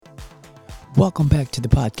Welcome back to the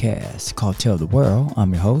podcast called Tell the World.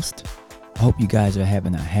 I'm your host. I hope you guys are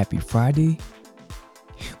having a happy Friday.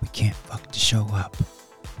 We can't fuck the show up.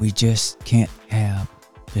 We just can't have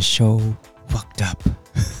the show fucked up.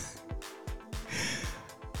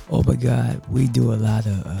 Oh my God, we do a lot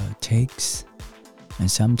of takes,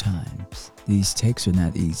 and sometimes these takes are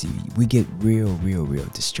not easy. We get real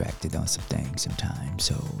distracted on some things sometimes.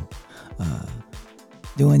 So,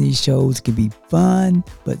 doing these shows can be fun,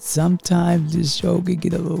 but sometimes this show can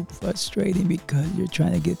get a little frustrating because you're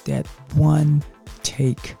trying to get that one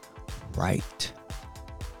take right.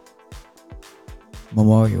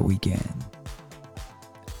 Memorial Weekend.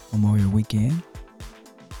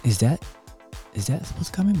 Is that what's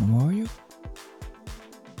coming? Memorial?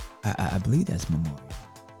 I believe that's Memorial.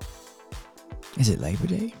 Is it Labor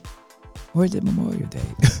Day? Or is it Memorial Day?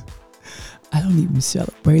 I don't even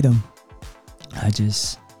celebrate them. I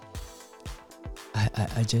just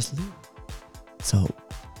live. So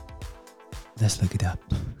let's look it up.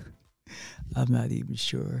 I'm not even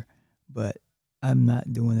sure, but I'm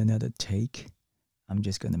not doing another take. I'm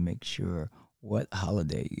just gonna make sure what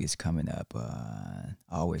holiday is coming up. I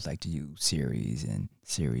always like to use Siri's, and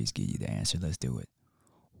Siri's give you the answer. Let's do it.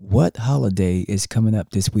 What holiday is coming up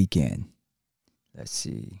this weekend? Let's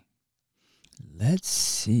see.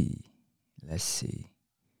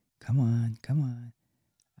 Come on.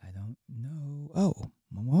 I don't know. Oh,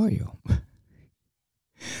 Memorial.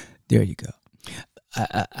 There you go.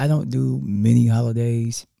 I don't do many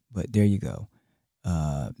holidays, but there you go.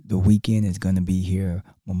 The weekend is going to be here.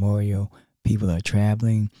 Memorial. People are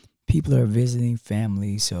traveling. People are visiting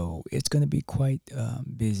family. So it's going to be quite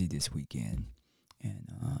busy this weekend. And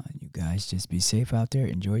you guys just be safe out there.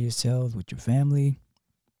 Enjoy yourselves with your family.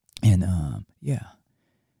 And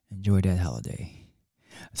enjoy that holiday.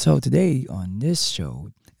 So today on this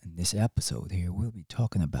show, in this episode here, we'll be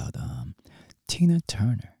talking about Tina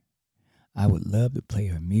Turner. I would love to play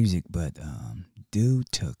her music, but due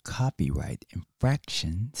to copyright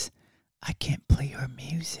infractions, I can't play her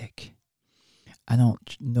music. I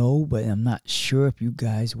don't know, but I'm not sure if you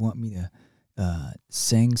guys want me to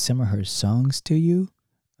sing some of her songs to you.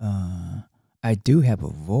 I do have a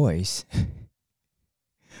voice.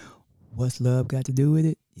 What's love got to do with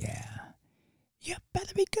it? Yeah. You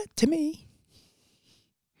better be good to me.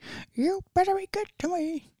 You better be good to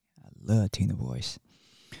me. I love Tina voice.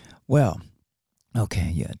 Well, okay,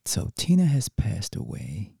 yeah. So Tina has passed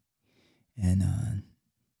away, and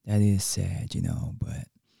that is sad, But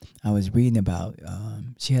I was reading about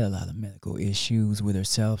she had a lot of medical issues with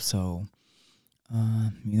herself. So,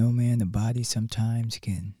 man, the body sometimes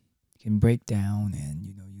can break down, and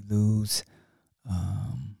you lose.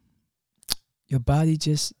 Your body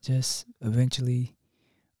just eventually,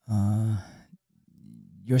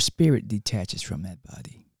 your spirit detaches from that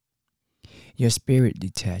body.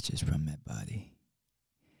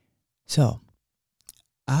 So,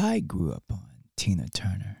 I grew up on Tina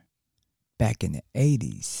Turner. Back in the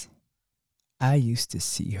 80s, I used to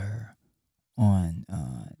see her on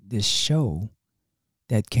this show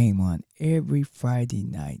that came on every Friday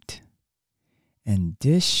night. And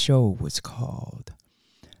this show was called,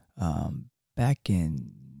 back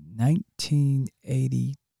in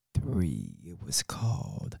 1983, it was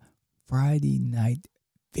called Friday Night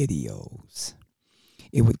Videos.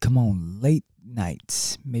 It would come on late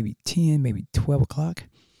nights, maybe 10, maybe 12 o'clock,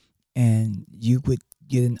 and you would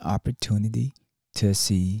get an opportunity to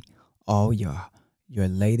see all your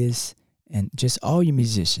latest and just all your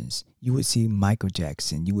musicians. You would see Michael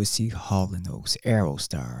Jackson, you would see Hall & Oates,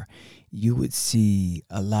 Aerostar, you would see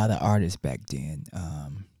a lot of artists back then,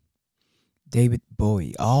 David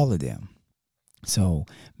Bowie, all of them. So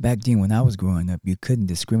back then when I was growing up, you couldn't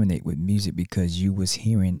discriminate with music because you was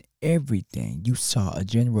hearing everything. You saw a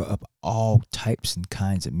genre of all types and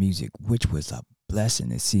kinds of music, which was a blessing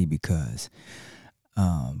to see because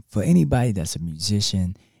for anybody that's a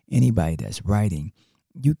musician, anybody that's writing,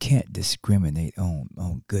 you can't discriminate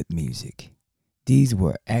on good music. These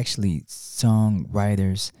were actually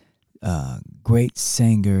songwriters, great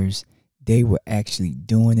singers. They were actually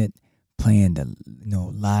doing it, playing the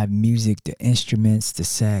live music, the instruments, the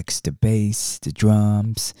sax, the bass, the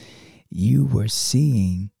drums. You were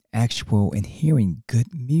seeing actual and hearing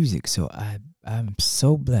good music. So I'm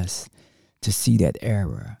so blessed to see that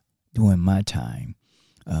era during my time.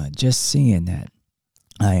 Just seeing that,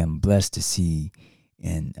 I am blessed to see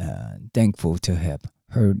and thankful to have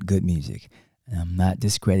heard good music. And I'm not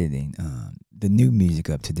discrediting the new music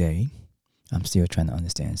of today. I'm still trying to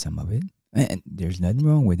understand some of it. And there's nothing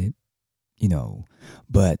wrong with it,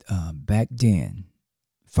 But back then,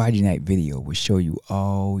 Friday Night Video would show you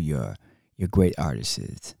all your great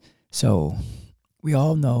artists. So we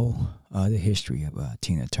all know the history of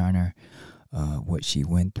Tina Turner, what she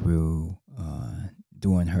went through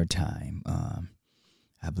during her time.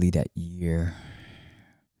 I believe that year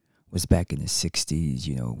was back in the 60s,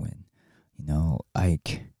 when,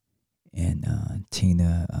 Ike and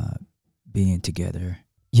Tina being together.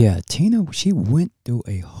 Yeah, Tina, she went through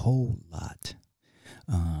a whole lot.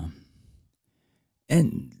 Um,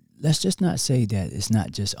 and let's just not say that it's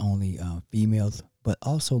not just only females, but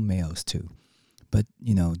also males too. But,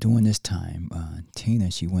 during this time,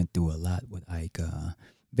 Tina, she went through a lot with Ike.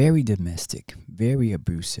 Very domestic, very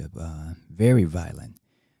abusive, very violent.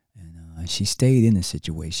 And she stayed in the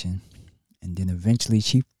situation. And then eventually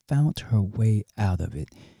she found her way out of it.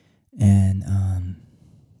 And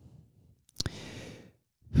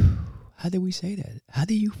how do we say that? How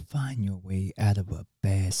do you find your way out of a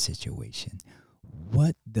bad situation?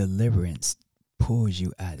 What deliverance pulls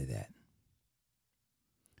you out of that?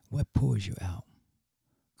 What pulls you out?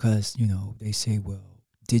 Because, they say, well,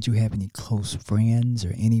 did you have any close friends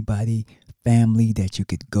or anybody, family that you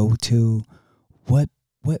could go to? What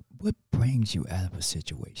brings you out of a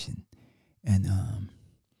situation? And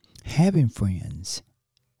having friends,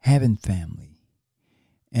 having family,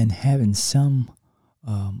 and having some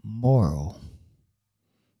moral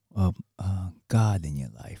of God in your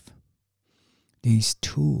life. These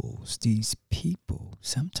tools, these people,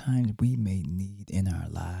 sometimes we may need in our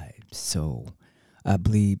lives. So I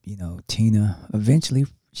believe, Tina eventually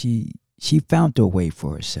she found a way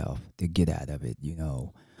for herself to get out of it.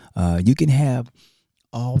 You can have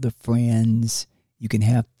all the friends, you can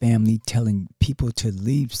have family telling people to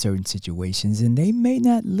leave certain situations, and they may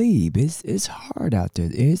not leave. It's hard out there.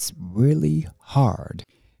 It's really hard.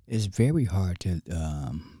 It's very hard to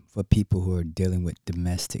for people who are dealing with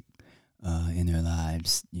domestic in their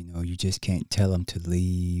lives. You just can't tell them to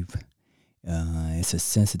leave. It's a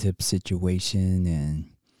sensitive situation,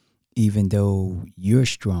 and even though you're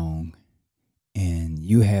strong and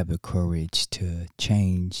you have the courage to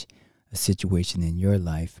change a situation in your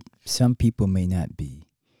life, some people may not be.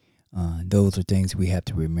 Those are things we have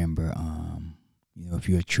to remember. If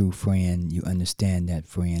you're a true friend, you understand that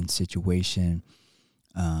friend's situation.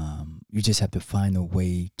 You just have to find a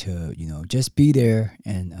way to, just be there,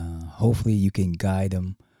 and hopefully you can guide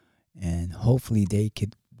them, and hopefully they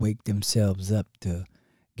could wake themselves up to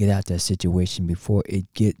get out that situation before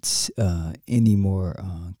it gets any more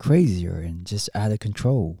crazier and just out of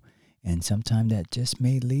control. And sometimes that just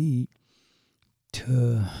may lead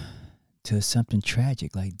to something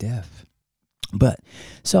tragic like death. But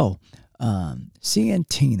so seeing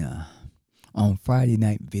Tina on Friday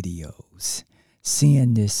night videos,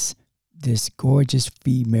 seeing this gorgeous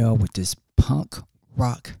female with this punk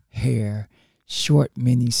rock hair, short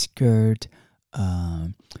mini skirt.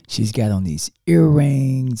 She's got on these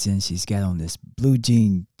earrings, and she's got on this blue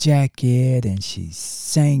jean jacket, and she's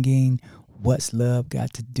singing "What's Love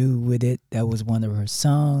Got to Do with It." That was one of her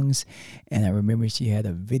songs, and I remember she had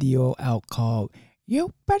a video out called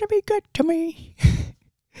 "You Better Be Good to Me."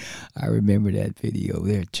 I remember that video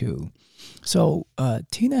there too. So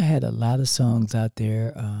Tina had a lot of songs out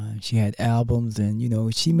there. She had albums, and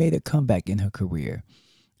she made a comeback in her career.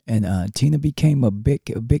 And Tina became a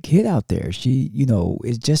big hit out there. She,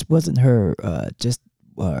 it just wasn't her just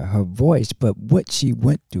her voice, but what she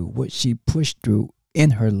went through, what she pushed through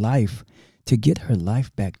in her life to get her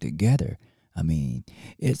life back together. I mean,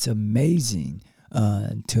 it's amazing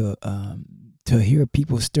to hear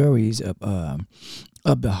people's stories of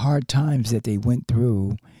the hard times that they went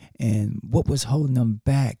through, and what was holding them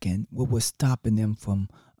back, and what was stopping them from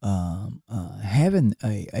having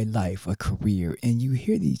a life, a career. And you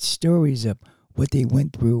hear these stories of what they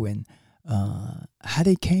went through, and how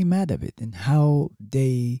they came out of it, and how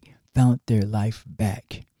they found their life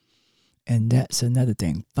back. And that's another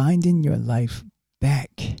thing, finding your life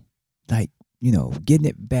back, like, getting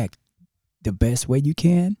it back the best way you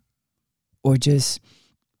can, or just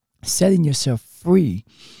setting yourself free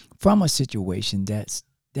from a situation that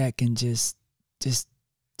can just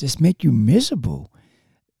make you miserable.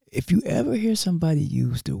 If you ever hear somebody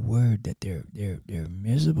use the word that they're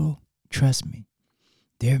miserable, trust me,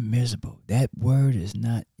 they're miserable. That word is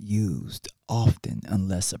not used often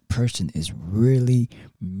unless a person is really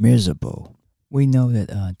miserable. We know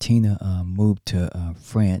that Tina moved to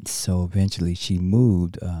France, so eventually she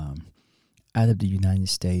moved out of the United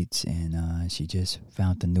States, and she just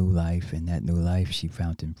found a new life. And that new life she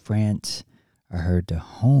found in France. I heard the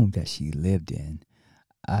home that she lived in,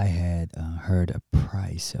 I had heard a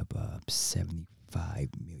price of $75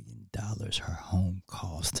 million her home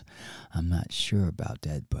cost. I'm not sure about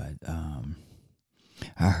that, but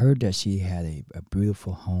I heard that she had a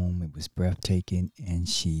beautiful home. It was breathtaking, and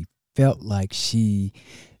she felt like she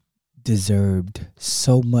deserved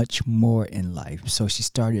so much more in life. So she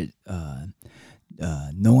started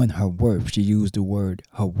knowing her worth. She used the word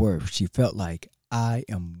her worth. She felt like I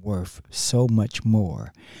am worth so much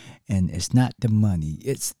more. And it's not the money,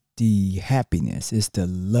 it's the happiness, it's the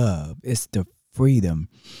love, it's the freedom,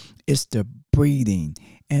 it's the breathing.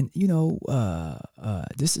 And,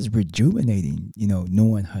 this is rejuvenating,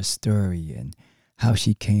 knowing her story and how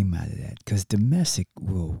she came out of that. Because domestic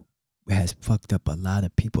will has fucked up a lot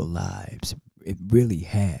of people's lives. It really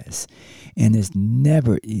has. And it's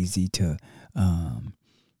never easy to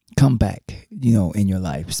come back, in your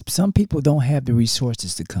life. Some people don't have the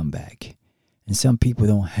resources to come back. And some people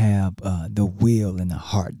don't have the will and the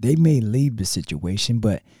heart. They may leave the situation,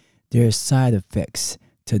 but there's side effects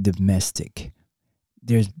to domestic.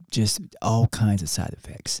 There's just all kinds of side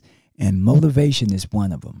effects. And motivation is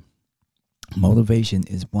one of them. Motivation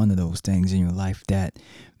is one of those things in your life that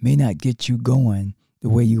may not get you going the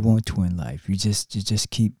way you want to in life. You just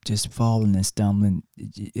keep just falling and stumbling.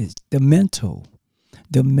 It's the mental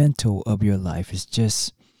of your life is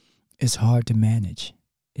just, it's hard to manage.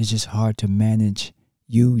 It's just hard to manage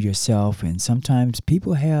you, yourself, and sometimes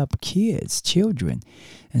people have kids, children.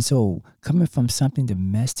 And so coming from something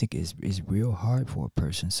domestic is real hard for a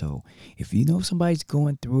person. So if you know somebody's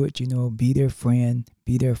going through it, be their friend,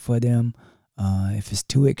 be there for them. If it's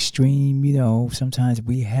too extreme, sometimes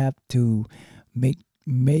we have to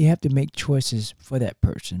may have to make choices for that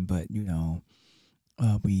person, but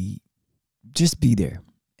we just be there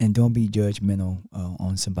and don't be judgmental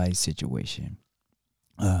on somebody's situation.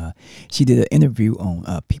 She did an interview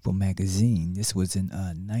on People Magazine. This was in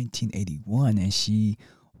 1981, and she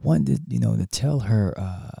wanted, to tell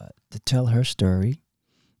her story.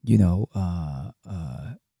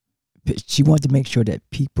 She wanted to make sure that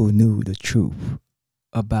people knew the truth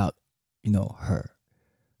about,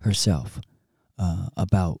 herself,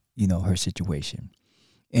 about her situation.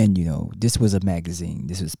 And this was a magazine.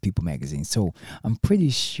 This was People Magazine. So I'm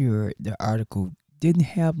pretty sure the article didn't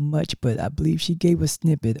have much, but I believe she gave a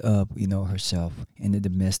snippet of herself and the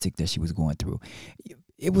domestic that she was going through.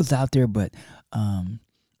 It was out there, but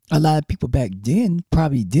a lot of people back then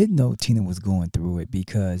probably did know Tina was going through it,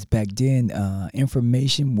 because back then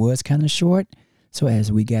information was kind of short. So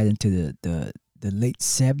as we got into the late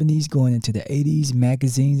 70s, going into the 80s,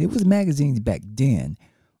 magazines, it was magazines back then,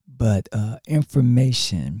 but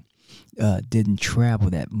information didn't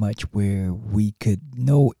travel that much where we could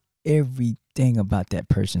know everything about that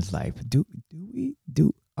person's life.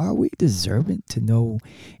 Are we deserving to know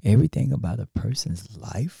everything about a person's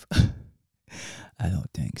life? I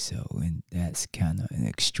don't think so, and that's kind of an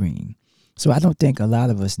extreme. So I don't think a lot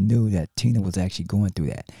of us knew that Tina was actually going through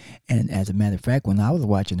that. And as a matter of fact, when I was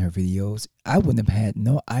watching her videos, I wouldn't have had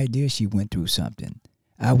no idea she went through something.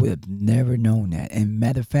 I would have never known that. And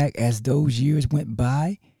matter of fact, as those years went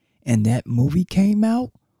by and that movie came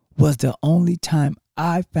out, was the only time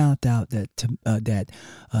I found out that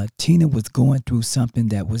Tina was going through something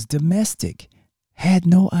that was domestic. Had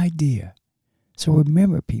no idea. So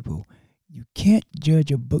remember, people, you can't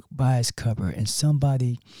judge a book by its cover. And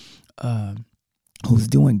somebody who's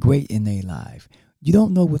doing great in their life, you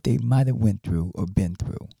don't know what they might have went through or been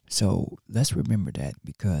through. So let's remember that,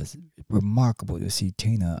 because it's remarkable to see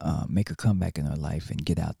Tina make a comeback in her life and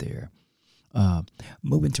get out there.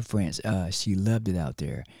 Moving to France, she loved it out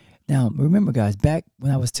there. Now, remember, guys, back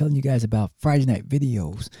when I was telling you guys about Friday night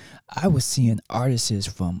videos, I was seeing artists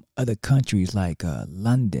from other countries like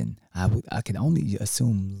London. I can only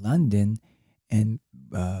assume London and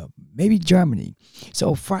maybe Germany.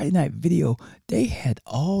 So Friday night video, they had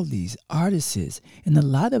all these artists, and a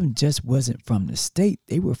lot of them just wasn't from the state.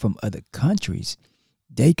 They were from other countries.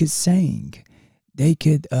 They could sing. They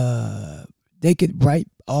could write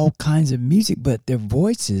all kinds of music, but their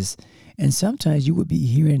voices. And sometimes you would be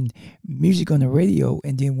hearing music on the radio,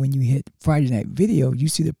 and then when you hit Friday night video, you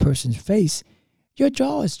see the person's face, your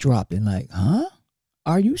jaw is dropping. Like, huh?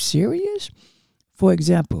 Are you serious? For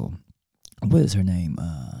example, what is her name?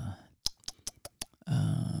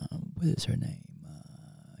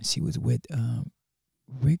 She was with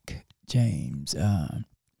Rick James.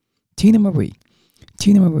 Tina Marie.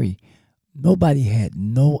 Nobody had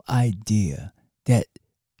no idea that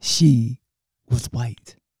she was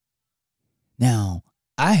white. Now,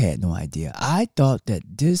 I had no idea. I thought that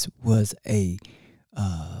this was a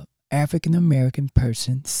African American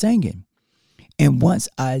person singing. And once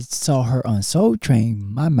I saw her on Soul Train,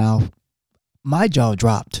 my jaw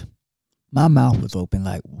dropped. My mouth was open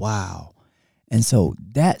like, wow. And so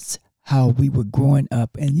that's how we were growing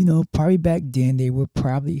up. And, probably back then they were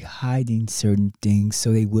probably hiding certain things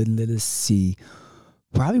so they wouldn't let us see.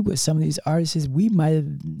 Probably with some of these artists we might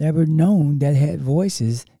have never known that had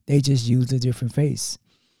voices. They just used a different face.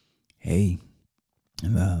 Hey,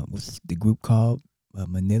 what's the group called?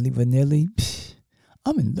 Manili Vanilli? Psh,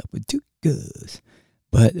 I'm in love with two girls.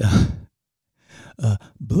 But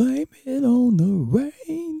blame it on the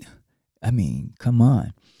rain. I mean, come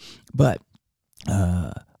on. But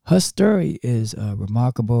her story is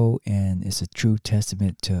remarkable, and it's a true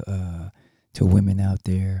testament to women out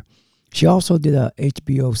there. She also did a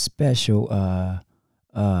HBO special. I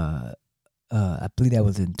believe that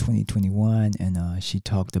was in 2021, and she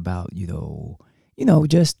talked about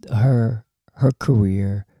just her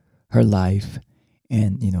career, her life,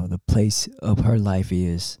 and the place of her life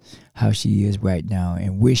is how she is right now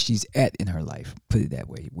and where she's at in her life. Put it that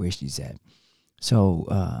way, where she's at. So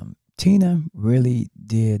Tina really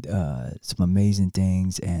did some amazing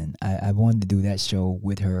things, and I wanted to do that show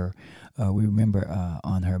with her. We remember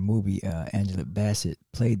on her movie, Angela Bassett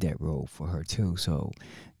played that role for her too. So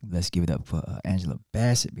let's give it up for Angela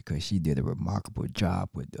Bassett because she did a remarkable job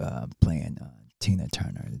with playing Tina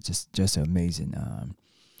Turner. It's just an amazing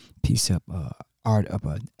piece of art of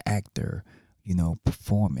an actor,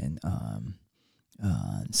 performing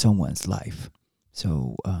someone's life.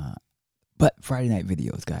 So, but Friday Night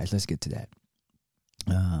Videos, guys, let's get to that.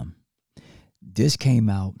 This came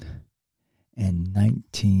out in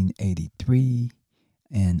 1983,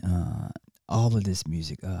 and all of this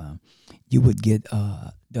music, you would get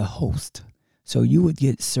the host. So you would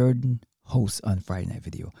get certain hosts on Friday Night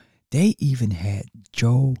Video. They even had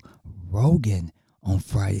Joe Rogan on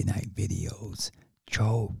Friday Night Videos.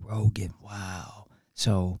 Joe Rogan, wow.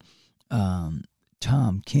 So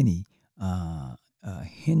Tom Kenny,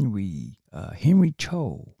 Henry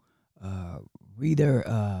Cho, Reader,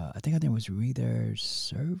 I think her name was Reader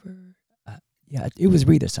Server. Yeah, it was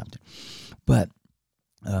Reader something. But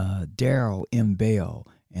Daryl M. Bell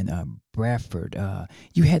and Bradford,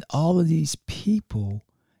 you had all of these people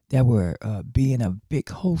that were being a big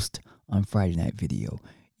host on Friday Night Video.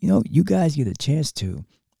 You guys get a chance to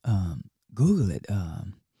Google it,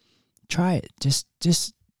 try it.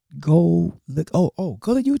 Just go look. Go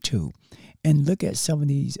to YouTube and look at some of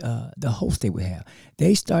these the hosts they would have.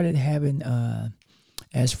 They started having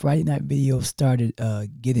as Friday Night Video started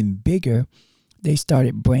getting bigger. They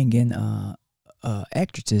started bringing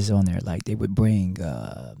actresses on there. Like they would bring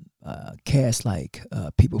cast like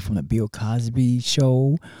people from the Bill Cosby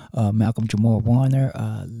Show, Malcolm Jamal Warner,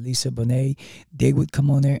 Lisa Bonet. They would come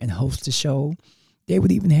on there and host the show. They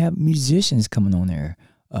would even have musicians coming on there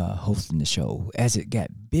hosting the show. As it got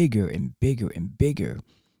bigger and bigger and bigger,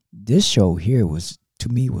 this show here was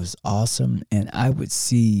awesome, and I would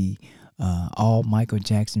see all Michael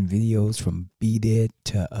Jackson videos from Beat It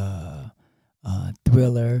to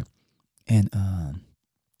Thriller and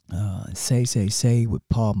Say with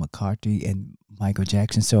Paul McCartney and Michael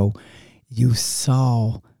Jackson. So you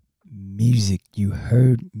saw music, you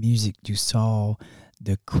heard music, you saw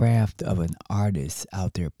the craft of an artist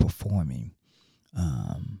out there performing.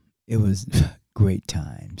 It was great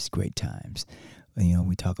times.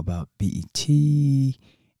 We talk about BET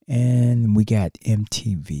and we got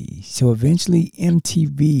MTV. So eventually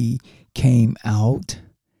MTV came out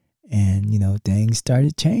and, things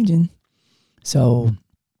started changing. So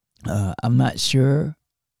I'm not sure,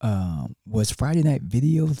 was Friday Night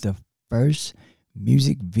Videos the first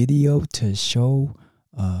music video to show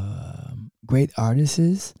great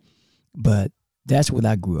artists? But that's what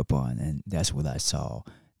I grew up on, and that's what I saw.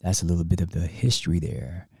 That's a little bit of the history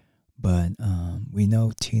there. But we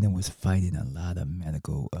know Tina was fighting a lot of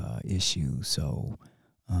medical issues, so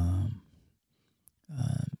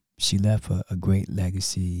she left a great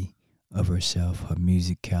legacy of herself, her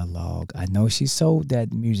music catalog. I know she sold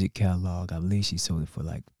that music catalog. I believe she sold it for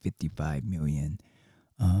like $55 million.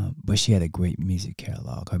 But she had a great music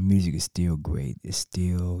catalog. Her music is still great. It's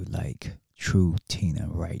still like true Tina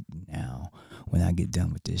right now. When I get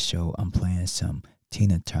done with this show, I'm playing some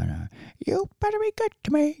Tina Turner. You better be good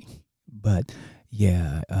to me. But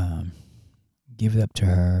yeah, give it up to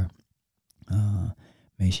her.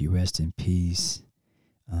 May she rest in peace.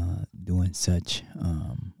 Doing such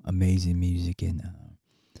amazing music and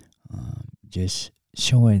just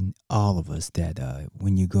showing all of us that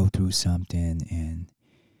when you go through something and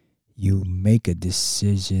you make a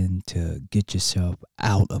decision to get yourself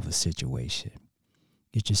out of a situation,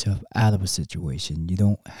 you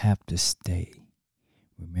don't have to stay.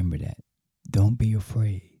 Remember that. Don't be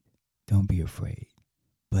afraid.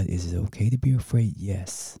 But is it okay to be afraid?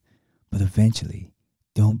 Yes. But eventually,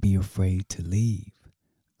 don't be afraid to leave.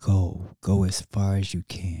 Go as far as you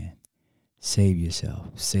can. Save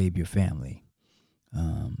yourself. Save your family.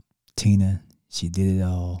 Tina, she did it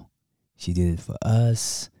all. She did it for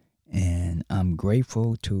us. And I'm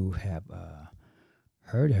grateful to have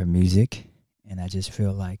heard her music. And I just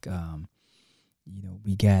feel like,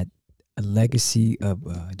 we got a legacy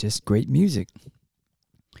of just great music.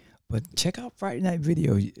 But check out Friday Night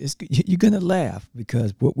Video. You're going to laugh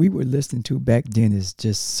because what we were listening to back then is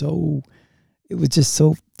just so, it was just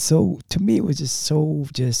so, to me, it was just so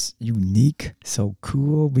just unique, so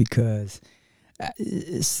cool because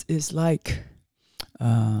it's like,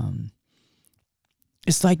 um,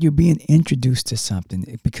 it's like you're being introduced to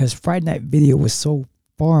something because Friday Night Video was so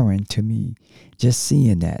foreign to me. Just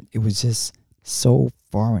seeing that, it was just so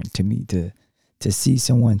foreign to me to see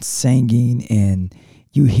someone singing and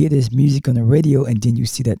you hear this music on the radio and then you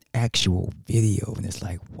see that actual video and it's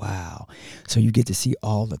like, wow. So you get to see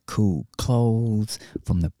all the cool clothes,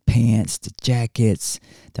 from the pants, the jackets,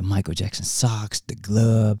 the Michael Jackson socks, the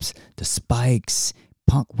gloves, the spikes,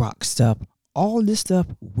 punk rock stuff. All this stuff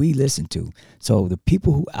we listen to. So the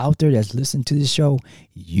people who out there that's listening to this show,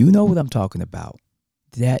 you know what I'm talking about.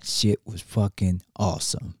 That shit was fucking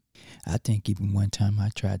awesome. I think even one time I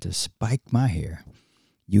tried to spike my hair.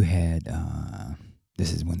 You had,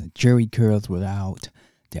 this is when the Jerry curls were out.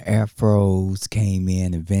 The afros came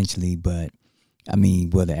in eventually, but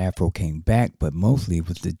the afro came back, but mostly it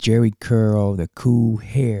was the Jerry curl, the cool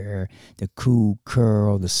hair, the cool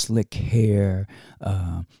curl, the slick hair,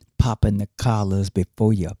 popping the collars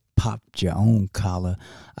before you popped your own collar.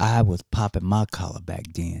 I was popping my collar back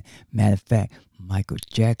then. Matter of fact, Michael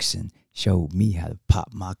Jackson showed me how to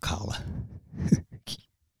pop my collar.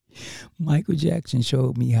 Michael Jackson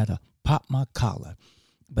showed me how to pop my collar.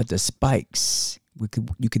 But the spikes,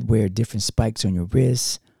 you could wear different spikes on your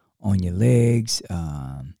wrists, on your legs,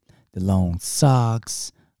 the long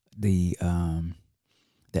socks, the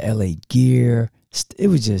LA gear. It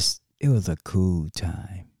was a cool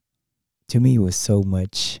time. To me, it was so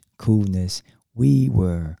much coolness. We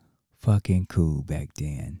were fucking cool back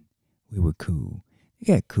then. We were cool. We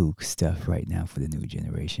got cool stuff right now for the new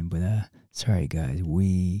generation, but sorry guys,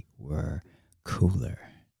 we were cooler.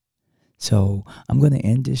 So I'm going to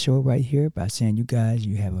end this show right here by saying you guys,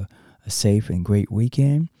 you have a safe and great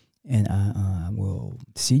weekend. And I will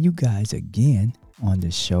see you guys again on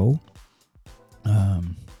the show.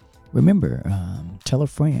 Remember, tell a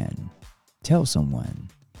friend, tell someone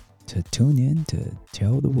to tune in to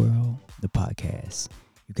Tell the World, the podcast.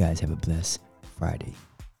 You guys have a blessed Friday.